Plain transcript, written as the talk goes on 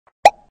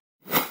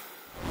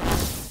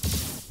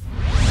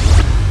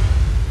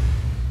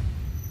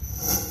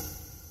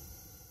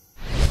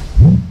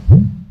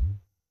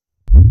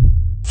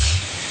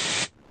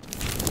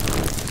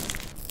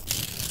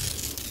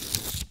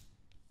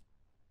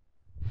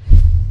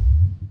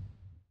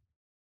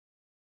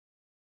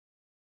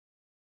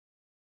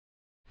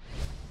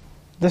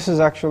This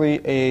is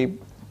actually a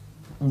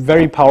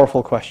very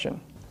powerful question.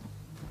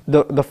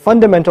 The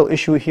fundamental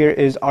issue here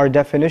is our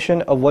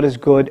definition of what is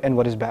good and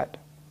what is bad.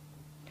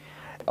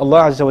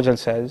 Allah SWT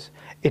says,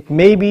 it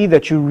may be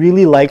that you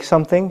really like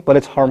something but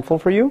it's harmful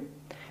for you,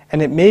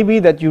 and it may be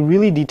that you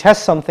really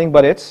detest something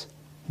but it's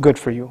good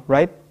for you,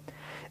 right?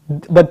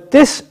 But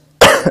this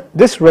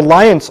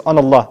reliance on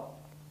Allah,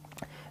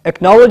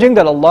 acknowledging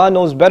that Allah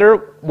knows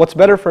better, what's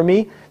better for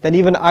me than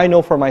even I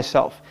know for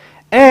myself,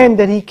 and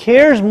that He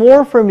cares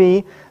more for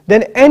me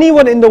than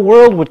anyone in the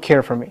world would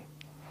care for me.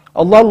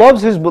 Allah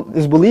loves His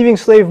believing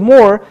slave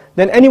more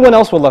than anyone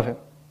else would love him.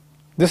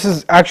 This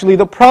is actually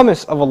the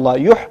promise of Allah.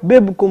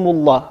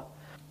 يُحْبِبْكُمُ.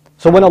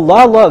 So when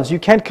Allah loves, you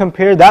can't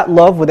compare that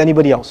love with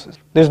anybody else's.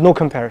 There's no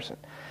comparison.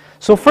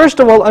 So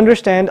first of all,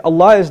 understand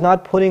Allah is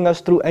not putting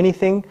us through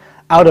anything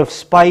out of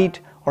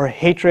spite or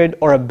hatred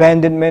or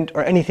abandonment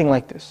or anything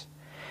like this.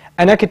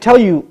 And I could tell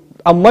you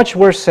a much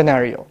worse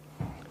scenario.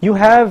 You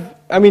have,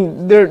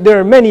 there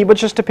are many, but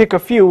just to pick a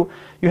few,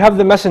 you have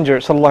the Messenger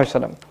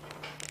ﷺ.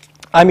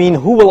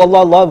 Who will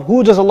Allah love?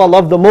 Who does Allah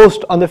love the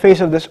most on the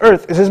face of this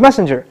earth? Is His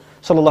Messenger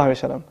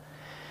ﷺ.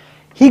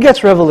 He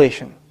gets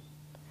revelation,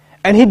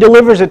 and he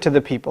delivers it to the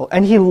people,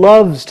 and he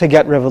loves to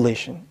get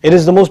revelation. It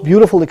is the most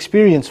beautiful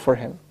experience for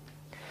him.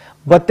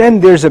 But then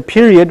there's a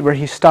period where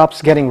he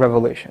stops getting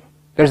revelation.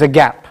 There's a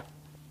gap.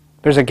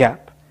 There's a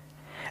gap.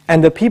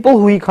 And the people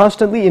who he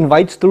constantly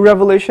invites through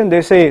revelation,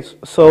 they say,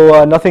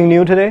 so nothing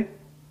new today?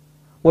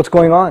 What's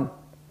going on?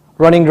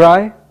 Running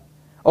dry?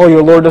 Oh,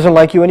 your Lord doesn't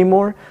like you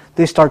anymore?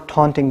 They start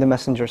taunting the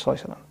Messenger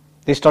ﷺ.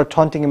 They start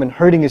taunting him and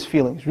hurting his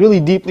feelings, really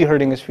deeply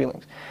hurting his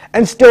feelings.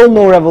 And still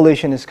no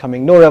revelation is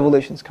coming, no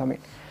revelation is coming.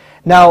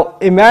 Now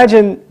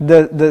imagine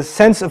the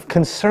sense of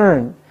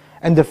concern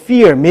and the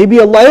fear. Maybe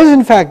Allah is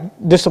in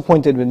fact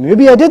disappointed with me.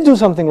 Maybe I did do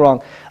something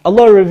wrong.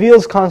 Allah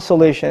reveals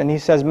consolation and He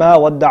says, مَا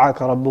وَدَّعَكَ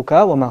رَبُّكَ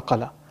وَمَا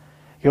قَلَى.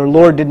 Your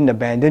Lord didn't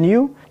abandon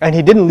you, and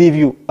He didn't leave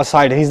you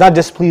aside, and He's not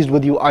displeased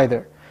with you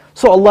either.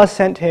 So Allah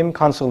sent him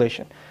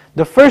consolation.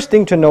 The first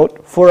thing to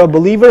note, for a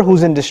believer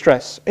who's in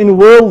distress, in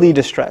worldly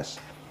distress,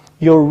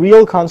 your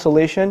real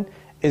consolation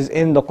is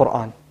in the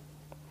Qur'an.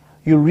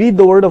 You read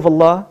the word of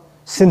Allah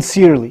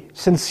sincerely,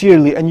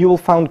 and you will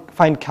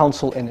find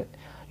counsel in it.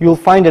 You will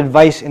find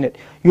advice in it.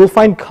 You will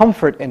find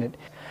comfort in it.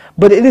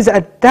 But it is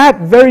at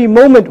that very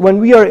moment when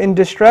we are in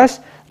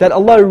distress that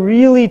Allah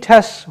really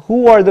tests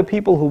who are the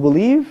people who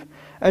believe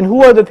and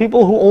who are the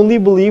people who only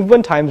believe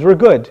when times were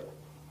good.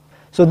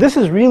 So this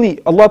is really,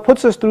 Allah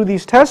puts us through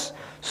these tests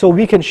so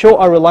we can show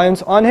our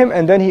reliance on Him,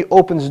 and then He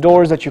opens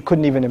doors that you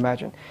couldn't even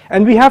imagine.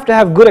 And we have to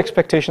have good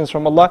expectations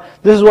from Allah.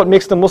 This is what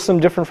makes the Muslim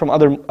different from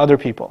other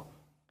people.